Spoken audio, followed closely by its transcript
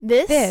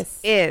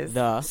This is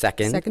The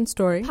Second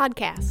Story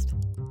podcast.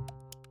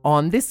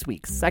 On this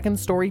week's Second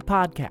Story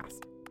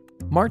podcast,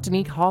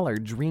 Martinique Haller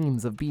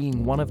dreams of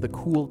being one of the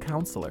cool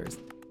counselors,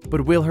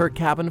 but will her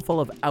cabin full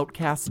of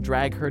outcasts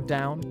drag her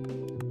down?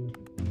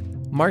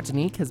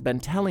 Martinique has been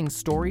telling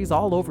stories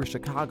all over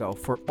Chicago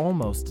for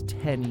almost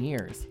 10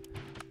 years.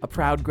 A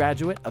proud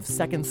graduate of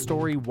Second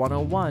Story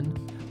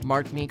 101,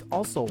 Martinique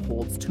also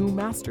holds 2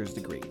 master's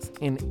degrees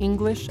in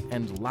English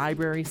and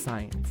library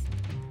science.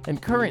 And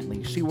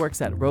currently, she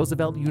works at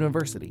Roosevelt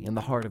University in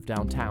the heart of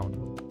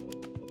downtown.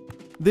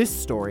 This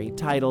story,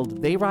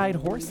 titled They Ride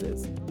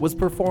Horses, was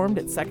performed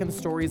at Second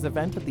Story's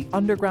event at the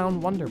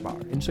Underground Wonder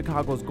Bar in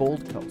Chicago's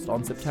Gold Coast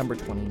on September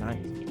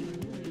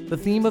 29th. The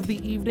theme of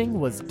the evening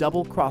was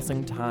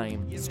double-crossing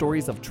time,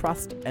 stories of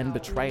trust and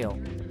betrayal.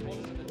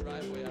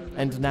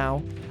 And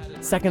now,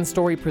 Second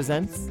Story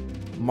presents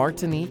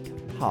Martinique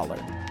Haller.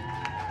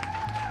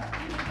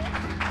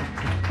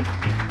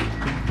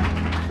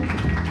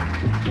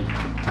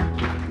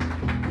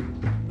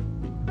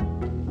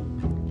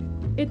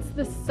 It's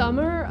the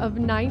summer of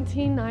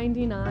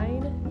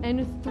 1999,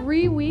 and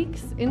 3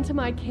 weeks into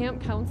my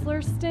camp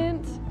counselor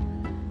stint,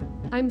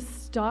 I'm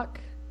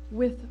stuck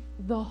with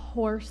the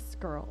horse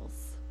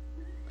girls.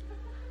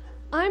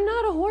 I'm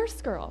not a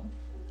horse girl.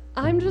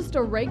 I'm just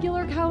a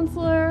regular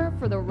counselor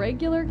for the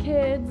regular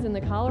kids in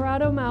the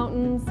Colorado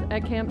mountains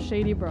at Camp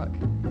Shady Brook.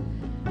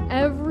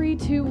 Every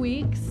 2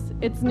 weeks,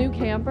 it's new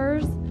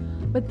campers,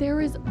 but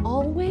there is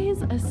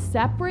always a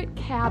separate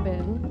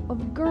cabin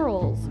of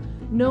girls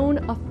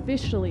known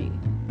officially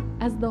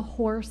as the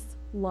horse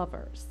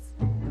lovers.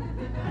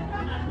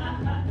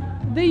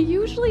 They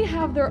usually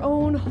have their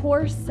own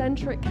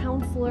horse-centric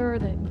counselor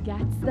that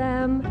gets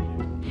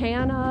them,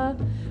 Hannah,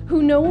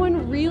 who no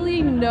one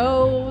really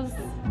knows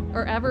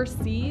or ever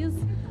sees,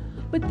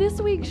 but this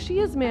week she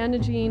is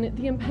managing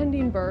the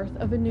impending birth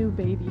of a new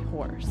baby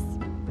horse.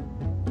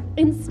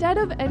 Instead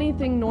of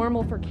anything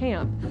normal for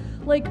camp,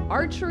 like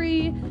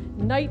archery,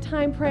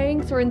 nighttime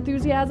pranks, or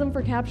enthusiasm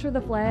for capture the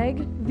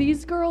flag,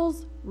 these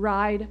girls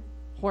ride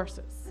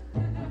horses.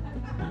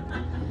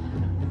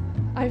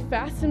 I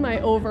fasten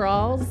my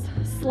overalls,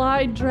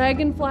 slide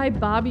dragonfly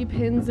bobby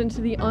pins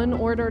into the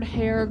unordered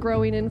hair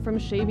growing in from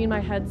shaving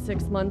my head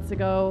 6 months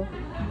ago,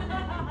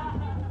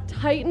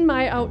 tighten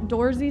my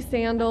outdoorsy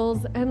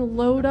sandals, and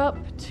load up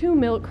 2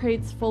 milk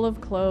crates full of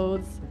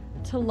clothes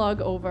to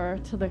lug over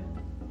to the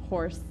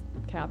horse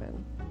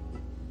cabin.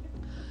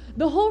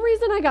 The whole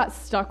reason I got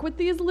stuck with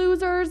these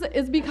losers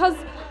is because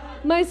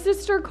my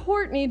sister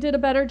Courtney did a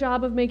better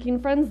job of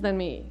making friends than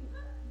me,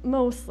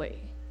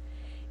 mostly.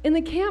 In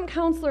the camp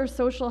counselor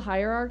social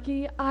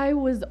hierarchy, I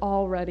was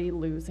already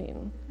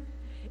losing.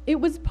 It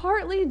was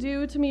partly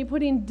due to me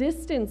putting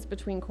distance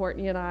between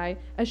Courtney and I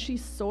as she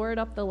soared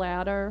up the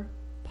ladder,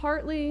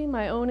 partly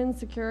my own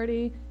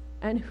insecurity,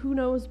 and who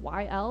knows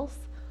why else,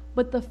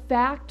 but the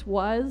fact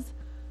was,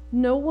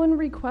 no one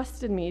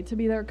requested me to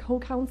be their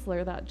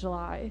co-counselor that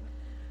July.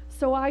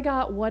 So I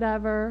got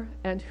whatever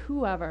and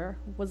whoever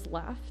was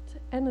left,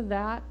 and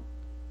that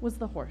was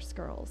the horse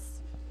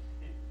girls.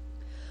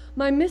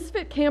 My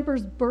misfit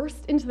campers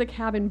burst into the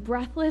cabin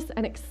breathless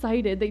and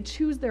excited. They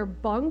choose their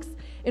bunks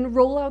and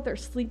roll out their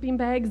sleeping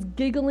bags,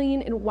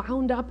 giggling and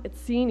wound up at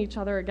seeing each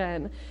other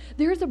again.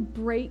 There's a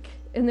break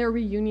in their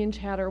reunion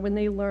chatter when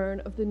they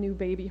learn of the new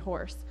baby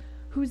horse,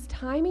 whose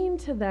timing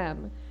to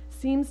them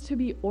seems to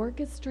be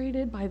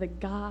orchestrated by the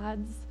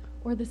gods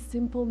or the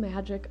simple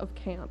magic of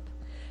camp.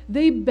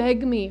 They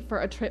beg me for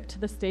a trip to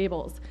the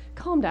stables.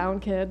 Calm down,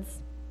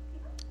 kids.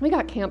 We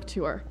got camp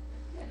tour.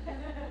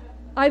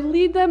 I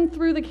lead them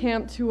through the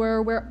camp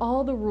tour where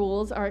all the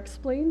rules are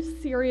explained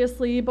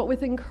seriously, but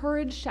with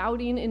encouraged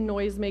shouting and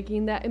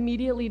noise-making that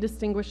immediately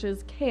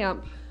distinguishes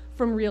camp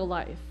from real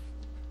life.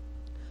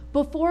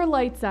 Before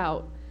lights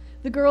out,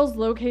 the girls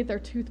locate their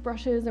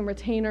toothbrushes and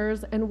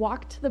retainers and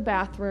walk to the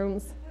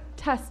bathrooms,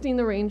 testing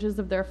the ranges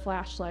of their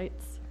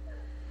flashlights.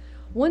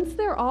 Once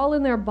they're all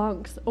in their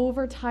bunks,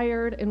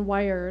 overtired and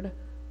wired,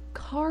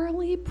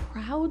 Carly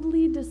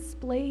proudly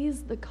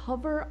displays the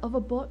cover of a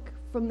book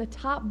from the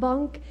top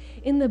bunk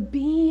in the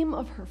beam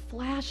of her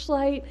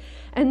flashlight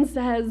and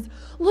says,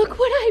 "Look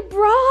what I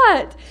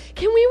brought!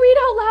 Can we read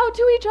out loud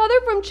to each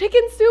other from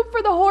Chicken Soup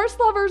for the Horse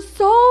Lover's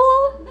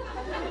Soul?"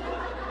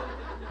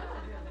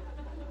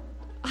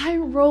 I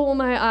roll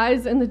my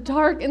eyes in the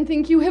dark and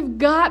think, you have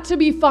got to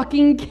be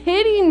fucking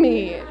kidding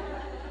me.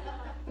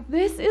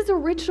 This is a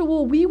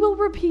ritual we will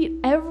repeat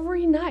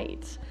every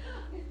night,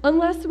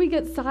 unless we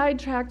get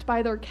sidetracked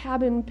by their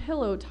cabin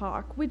pillow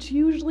talk, which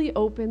usually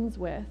opens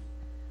with,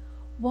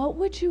 "What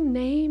would you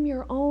name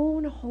your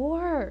own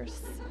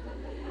horse?"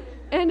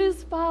 and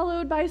is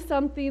followed by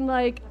something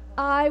like,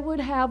 "I would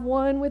have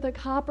one with a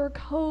copper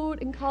coat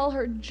and call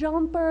her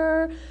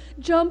Jumper.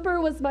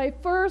 Jumper was my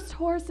first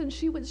horse and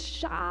she was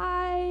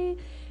shy."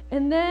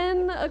 And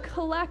then a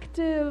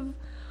collective,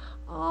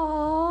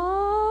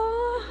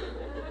 "Aww."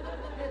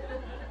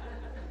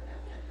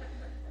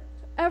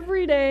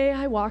 Every day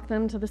I walk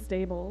them to the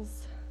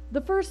stables.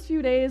 The first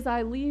few days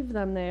I leave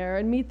them there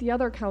and meet the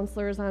other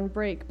counselors on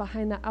break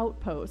behind the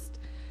outpost,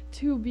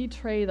 to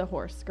betray the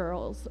horse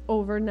girls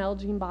over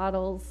Nalgene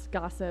bottles,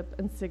 gossip,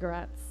 and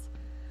cigarettes.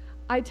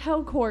 I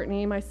tell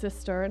Courtney, my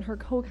sister, and her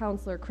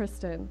co-counselor,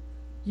 Kristen,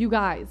 you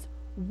guys,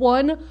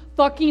 one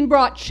fucking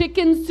brought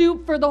chicken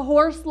soup for the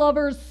horse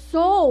lover's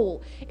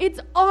soul. It's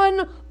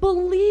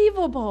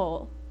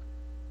unbelievable.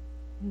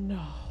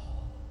 No,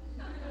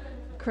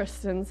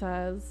 Kristen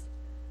says.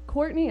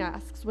 Courtney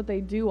asks what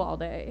they do all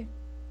day.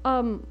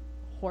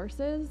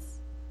 Horses?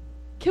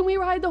 Can we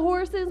ride the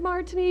horses,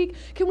 Martinique?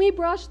 Can we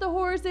brush the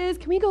horses?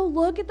 Can we go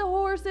look at the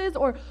horses?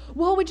 Or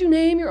what would you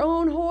name your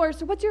own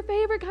horse? Or what's your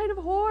favorite kind of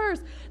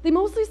horse? They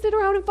mostly sit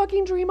around and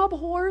fucking dream up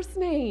horse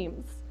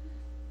names.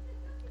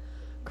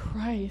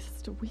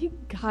 Christ, we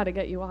gotta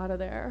get you out of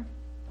there,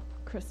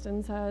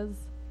 Kristen says.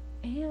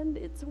 And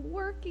it's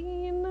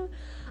working.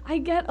 I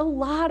get a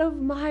lot of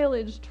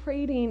mileage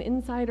trading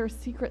insider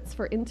secrets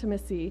for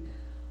intimacy,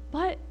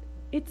 but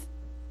it's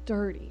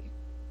dirty.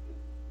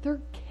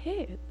 They're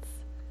kids.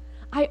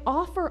 I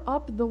offer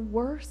up the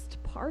worst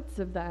parts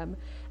of them,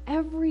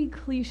 every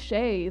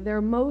cliche, their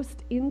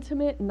most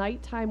intimate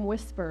nighttime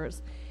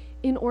whispers,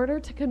 in order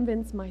to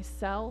convince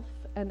myself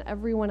and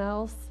everyone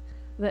else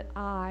that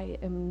I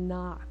am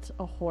not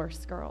a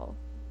horse girl.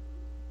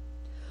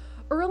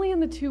 Early in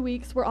the 2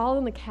 weeks, we're all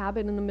in the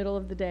cabin in the middle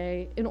of the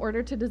day in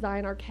order to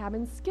design our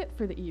cabin skit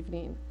for the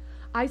evening.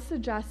 I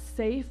suggest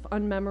safe,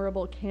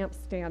 unmemorable camp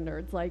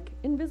standards like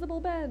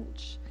invisible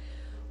bench,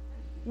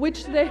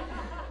 which they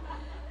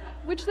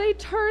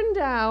turn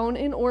down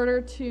in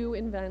order to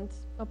invent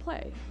a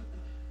play.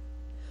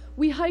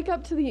 We hike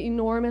up to the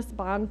enormous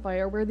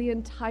bonfire where the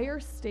entire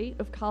state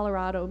of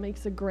Colorado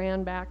makes a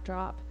grand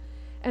backdrop.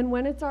 And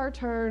when it's our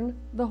turn,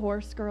 the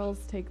horse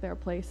girls take their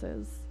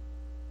places.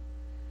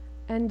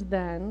 And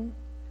then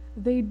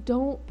they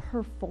don't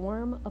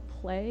perform a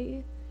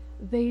play,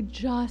 they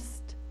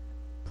just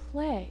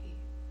play,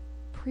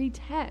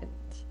 pretend.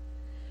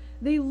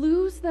 They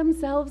lose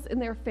themselves in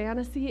their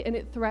fantasy, and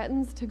it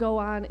threatens to go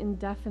on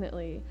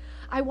indefinitely.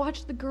 I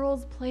watch the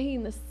girls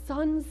playing the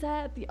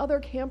sunset, the other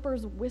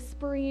campers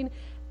whispering,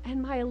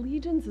 and my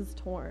allegiance is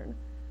torn.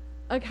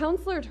 A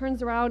counselor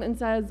turns around and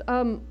says,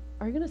 are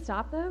you gonna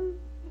stop them?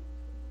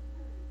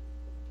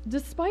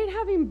 Despite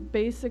having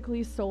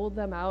basically sold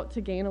them out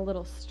to gain a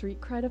little street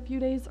cred a few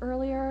days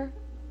earlier,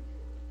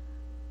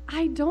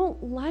 I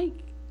don't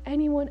like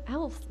anyone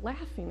else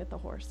laughing at the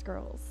horse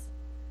girls.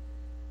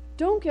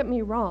 Don't get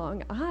me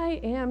wrong, I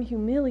am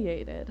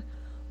humiliated,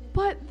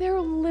 but they're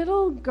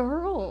little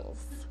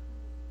girls.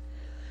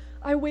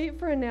 I wait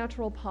for a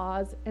natural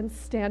pause and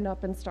stand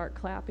up and start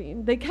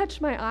clapping. They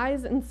catch my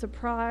eyes in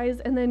surprise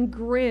and then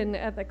grin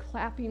at the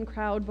clapping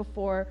crowd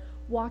before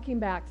walking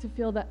back to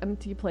fill the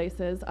empty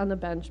places on the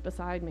bench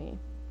beside me.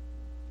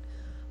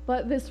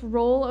 But this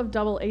role of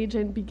double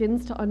agent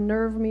begins to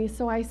unnerve me,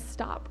 so I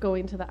stop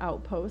going to the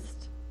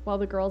outpost while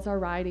the girls are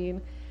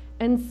riding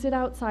and sit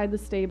outside the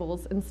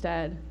stables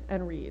instead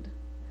and read.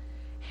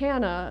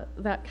 Hannah,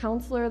 that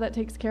counselor that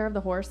takes care of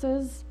the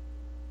horses,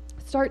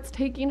 starts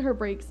taking her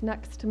breaks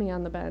next to me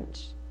on the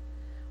bench.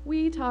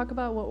 We talk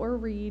about what we're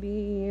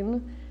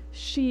reading.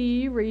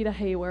 She, Rita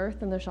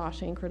Hayworth in The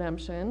Shawshank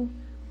Redemption,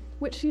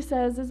 which she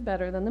says is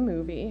better than the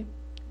movie.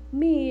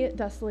 Me,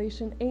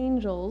 Desolation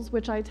Angels,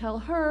 which I tell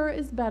her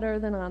is better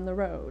than On the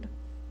Road.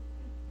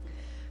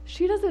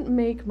 She doesn't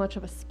make much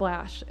of a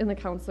splash in the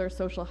counselor's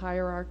social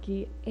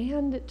hierarchy,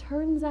 and it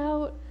turns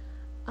out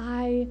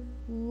I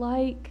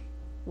like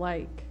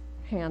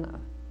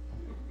Hannah.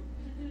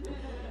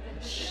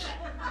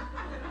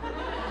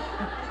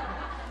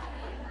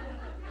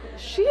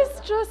 She's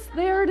just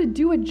there to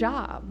do a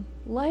job,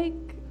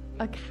 like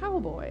a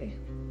cowboy.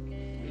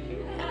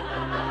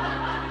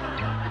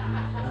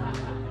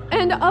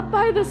 And up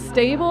by the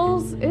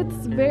stables,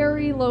 it's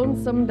very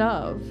Lonesome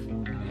Dove.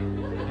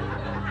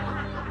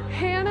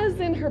 Hannah's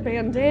in her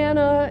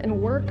bandana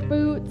and work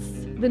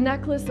boots, the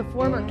necklace a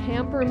former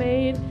camper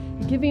made,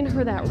 giving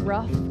her that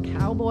rough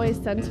cowboy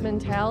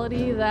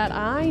sentimentality that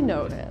I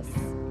notice,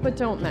 but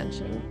don't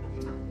mention.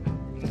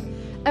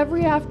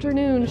 Every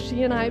afternoon,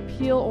 she and I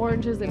peel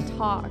oranges and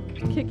talk,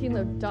 kicking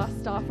the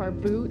dust off our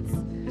boots,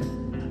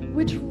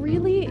 which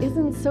really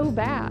isn't so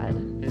bad.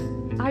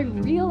 I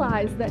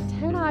realized that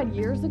 10 odd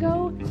years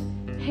ago,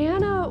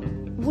 Hannah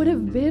would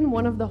have been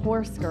one of the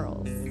horse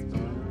girls.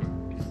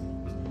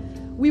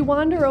 We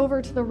wander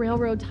over to the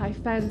railroad tie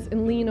fence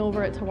and lean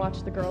over it to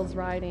watch the girls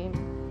riding.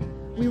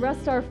 We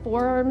rest our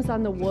forearms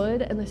on the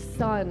wood, and the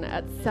sun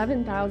at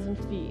 7,000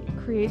 feet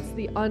creates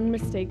the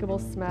unmistakable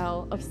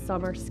smell of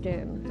summer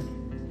skin.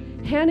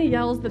 Hannah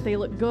yells that they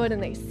look good,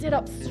 and they sit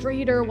up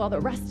straighter while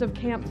the rest of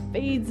camp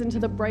fades into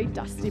the bright,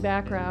 dusty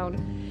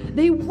background.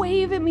 They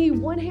wave at me,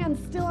 one hand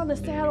still on the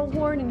saddle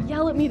horn, and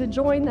yell at me to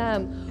join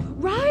them.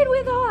 "Ride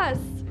with us!"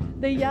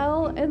 They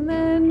yell, and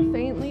then,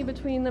 faintly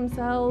between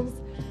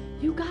themselves,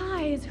 "You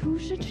guys, who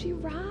should she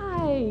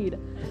ride?"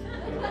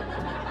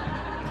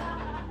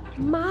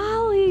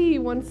 Molly,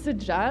 one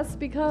suggests,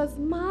 because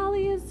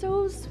Molly is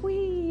so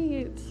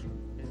sweet.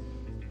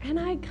 And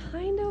I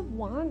kind of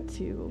want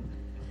to.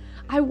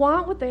 I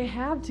want what they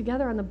have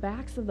together on the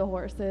backs of the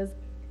horses.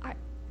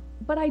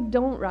 but I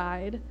don't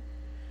ride.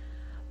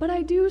 But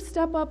I do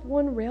step up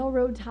one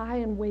railroad tie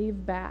and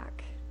wave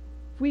back.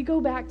 We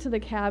go back to the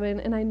cabin,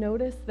 and I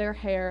notice their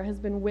hair has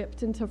been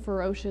whipped into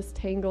ferocious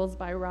tangles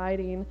by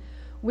riding,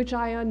 which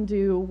I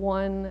undo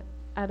one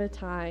at a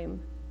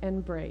time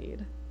and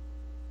braid.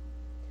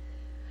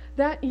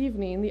 That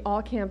evening, the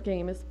all-camp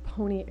game is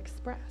Pony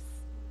Express.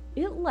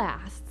 It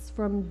lasts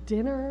from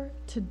dinner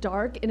to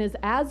dark and is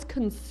as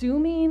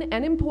consuming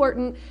and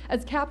important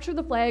as Capture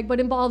the Flag, but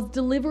involves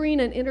delivering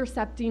and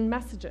intercepting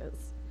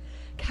messages.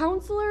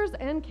 Counselors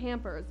and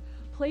campers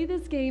play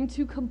this game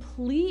to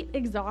complete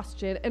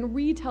exhaustion and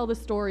retell the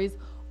stories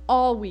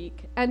all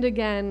week and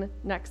again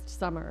next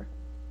summer.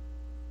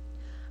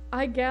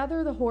 I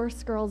gather the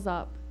horse girls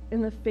up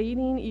in the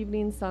fading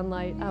evening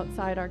sunlight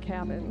outside our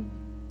cabin.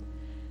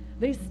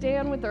 They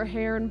stand with their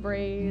hair in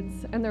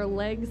braids and their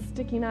legs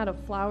sticking out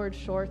of flowered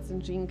shorts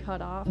and jean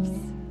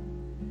cutoffs.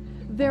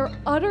 Their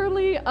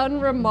utterly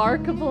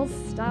unremarkable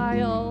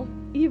style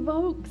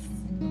evokes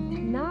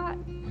not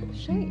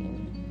shame.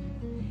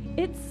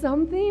 It's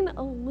something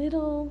a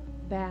little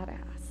badass.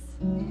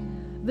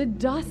 The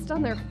dust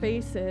on their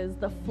faces,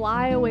 the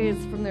flyaways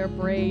from their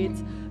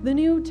braids, the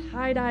new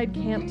tie-dyed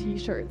camp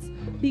t-shirts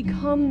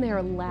become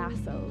their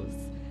lassos,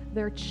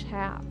 their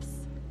chaps.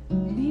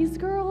 These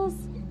girls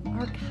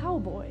are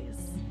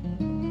cowboys.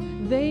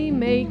 They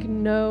make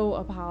no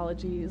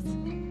apologies,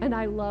 and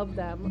I love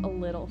them a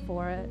little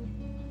for it.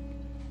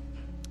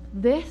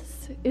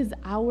 This is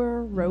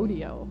our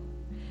rodeo.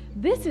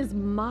 This is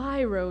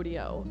my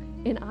rodeo,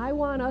 and I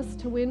want us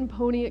to win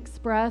Pony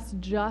Express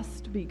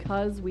just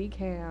because we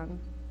can.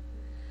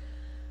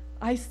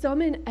 I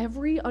summon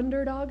every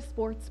underdog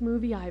sports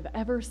movie I've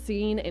ever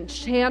seen and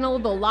channel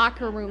the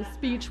locker room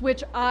speech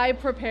which I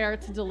prepare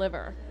to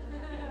deliver.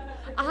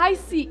 I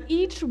see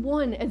each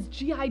one as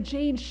G.I.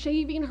 Jane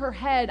shaving her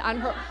head on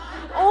her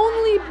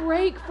only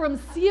break from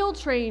SEAL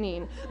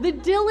training. The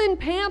Dillon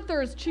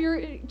Panthers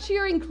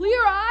cheering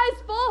clear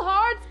eyes, full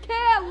hearts,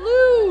 can't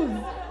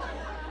lose.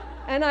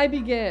 And I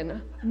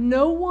begin.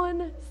 No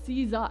one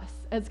sees us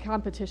as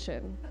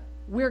competition.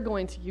 We're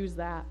going to use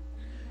that.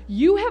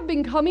 You have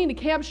been coming to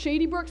Camp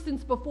Shady Brook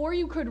since before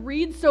you could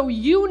read, so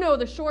you know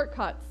the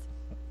shortcuts.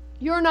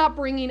 You're not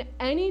bringing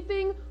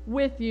anything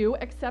with you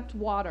except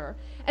water.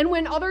 And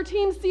when other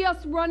teams see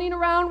us running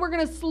around, we're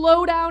going to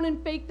slow down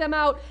and fake them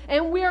out,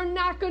 and we're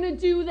not going to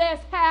do this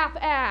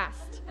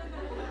half-assed.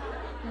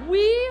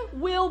 We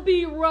will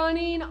be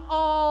running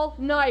all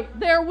night.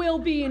 There will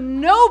be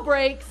no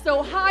breaks,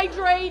 so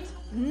hydrate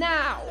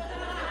now.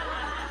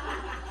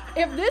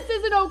 If this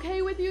isn't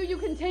okay with you, you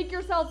can take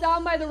yourself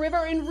down by the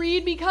river and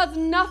read, because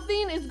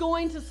nothing is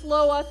going to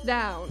slow us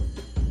down.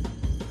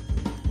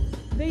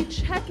 They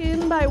check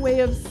in by way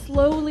of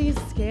slowly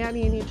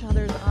scanning each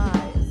other's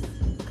eyes.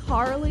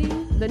 Carly,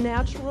 the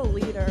natural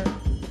leader,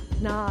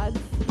 nods,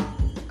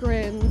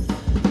 grins.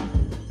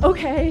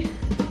 Okay.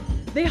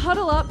 They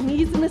huddle up,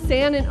 knees in the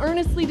sand, and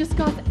earnestly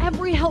discuss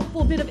every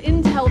helpful bit of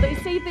intel. They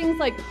say things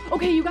like,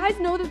 okay, you guys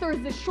know that there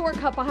is this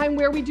shortcut behind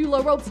where we do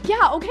low ropes.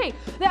 Yeah, okay,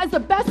 that is the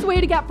best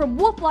way to get from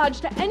Wolf Lodge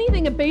to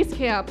anything at base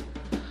camp.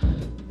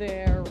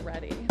 They're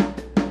ready.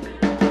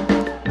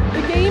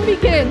 The game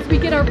begins. We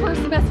get our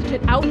first message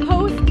at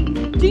Outpost,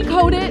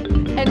 decode it,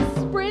 and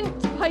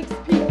sprint to Pikes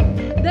Peak.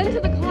 Then to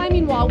the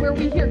climbing wall, where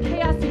we hear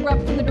chaos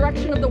erupt from the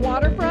direction of the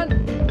waterfront.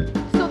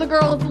 So the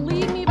girls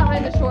lead me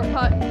behind the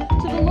shortcut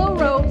to the low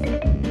ropes,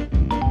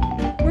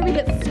 where we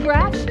get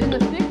scratched in the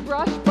thick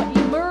brush but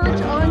emerge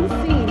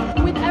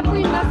unseen. With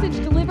every message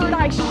delivered,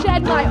 I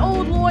shed my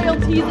old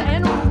loyalties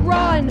and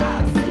run,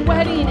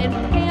 sweating and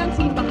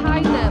panting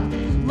behind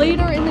them.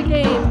 Later in the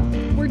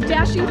game, we're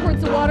dashing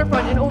towards the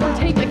waterfront and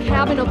overtake a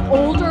cabin of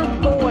older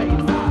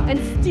boys and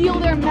steal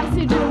their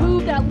message in a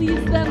move that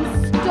leaves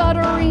them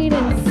stuttering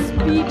and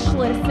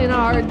speechless in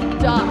our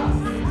dust.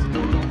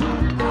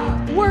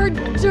 We're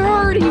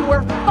dirty,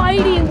 we're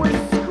fighting,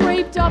 we're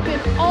scraped up,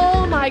 and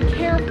all my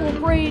careful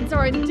braids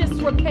are in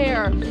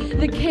disrepair.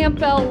 The camp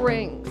bell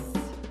rings.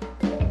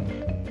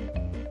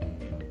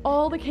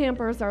 All the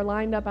campers are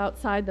lined up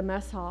outside the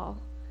mess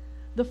hall.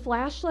 The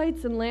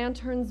flashlights and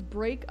lanterns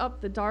break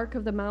up the dark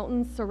of the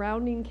mountains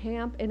surrounding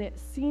camp, and it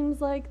seems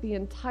like the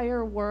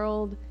entire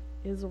world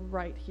is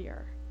right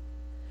here.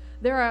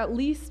 There are at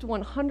least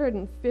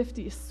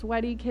 150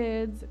 sweaty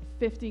kids,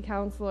 50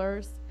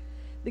 counselors.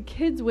 The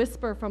kids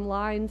whisper from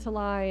line to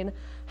line,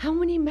 "How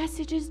many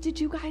messages did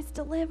you guys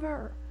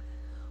deliver?"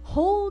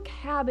 Whole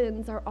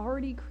cabins are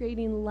already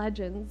creating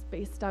legends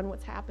based on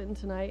what's happened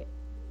tonight.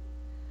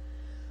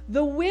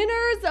 The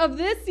winners of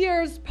this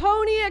year's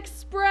Pony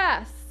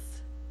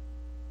Express.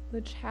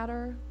 The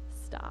chatter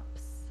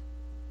stops.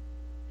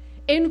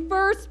 In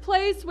first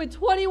place with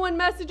 21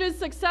 messages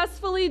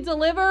successfully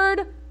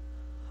delivered,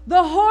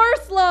 the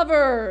Horse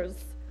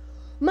Lovers.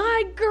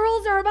 My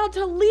girls are about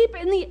to leap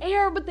in the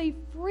air, but they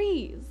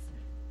freeze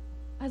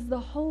as the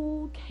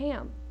whole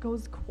camp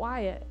goes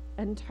quiet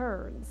and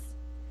turns.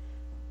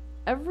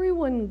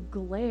 Everyone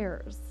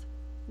glares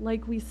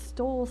like we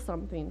stole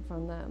something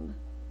from them.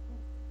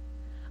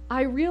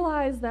 I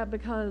realize that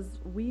because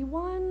we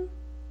won,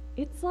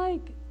 It's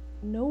like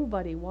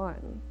nobody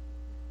won.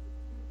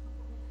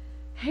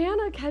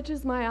 Hannah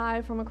catches my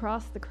eye from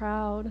across the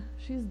crowd.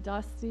 She's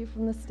dusty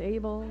from the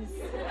stables.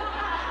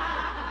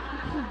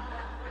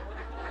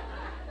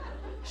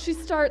 She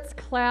starts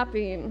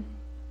clapping.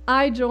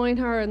 I join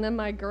her, and then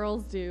my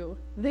girls do.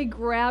 They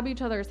grab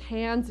each other's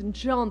hands and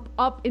jump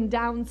up and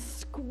down,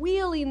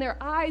 squealing. Their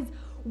eyes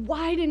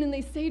widen, and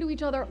they say to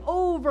each other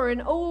over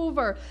and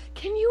over,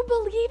 "Can you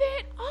believe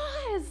it?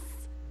 Us!"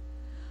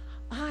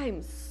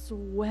 I'm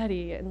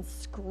sweaty and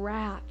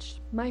scratched.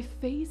 My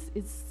face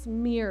is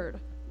smeared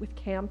with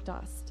camp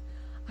dust.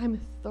 I'm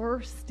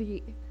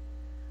thirsty.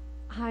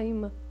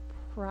 I'm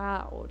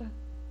proud.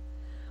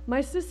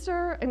 My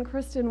sister and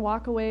Kristen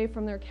walk away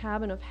from their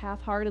cabin of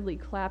half-heartedly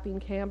clapping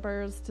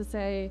campers to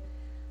say,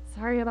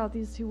 "Sorry about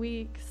these 2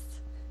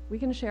 weeks. We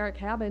can share a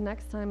cabin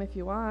next time if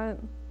you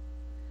want."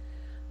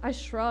 I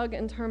shrug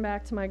and turn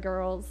back to my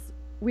girls.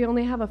 We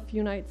only have a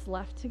few nights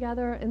left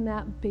together, and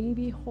that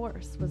baby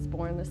horse was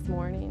born this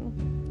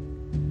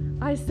morning.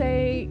 I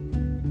say,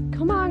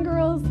 "Come on,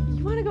 girls,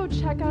 you want to go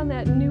check on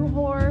that new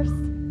horse?"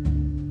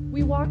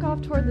 We walk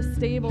off toward the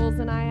stables,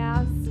 and I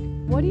ask,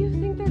 "What do you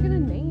think they're going to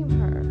name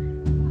her?"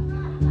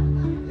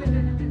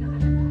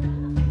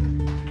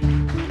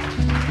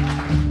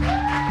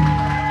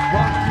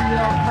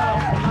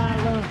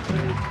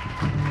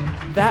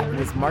 That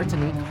was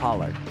Martinique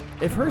Holler.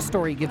 If her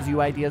story gives you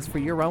ideas for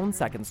your own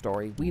second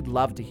story, we'd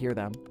love to hear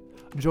them.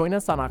 Join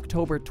us on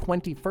October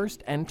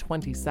 21st and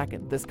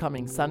 22nd, this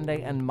coming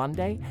Sunday and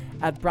Monday,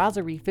 at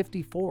Brasserie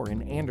 54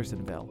 in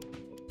Andersonville.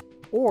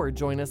 Or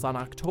join us on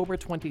October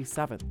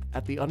 27th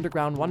at the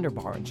Underground Wonder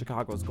Bar in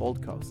Chicago's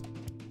Gold Coast.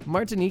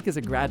 Martinique is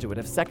a graduate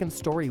of Second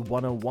Story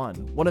 101,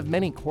 one of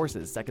many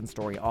courses Second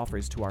Story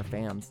offers to our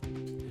fans.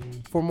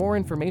 For more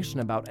information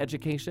about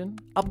education,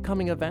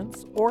 upcoming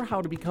events, or how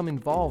to become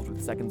involved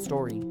with Second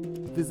Story,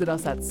 visit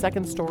us at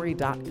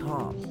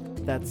secondstory.com.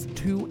 That's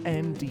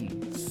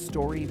 2ND,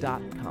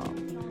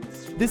 story.com.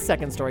 This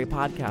Second Story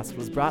podcast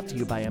was brought to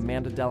you by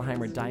Amanda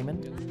Delheimer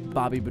Diamond,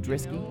 Bobby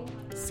Budrisky,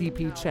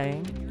 CP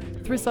Chang,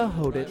 Thrissa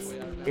Hoditz,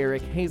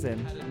 Eric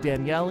Hazen,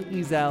 Danielle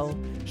Ezel,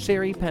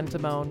 Sherry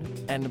Pentamone,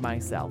 and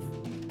myself.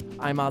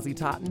 I'm Ozzy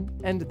Totten,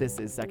 and this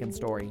is Second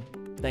Story.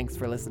 Thanks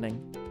for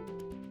listening.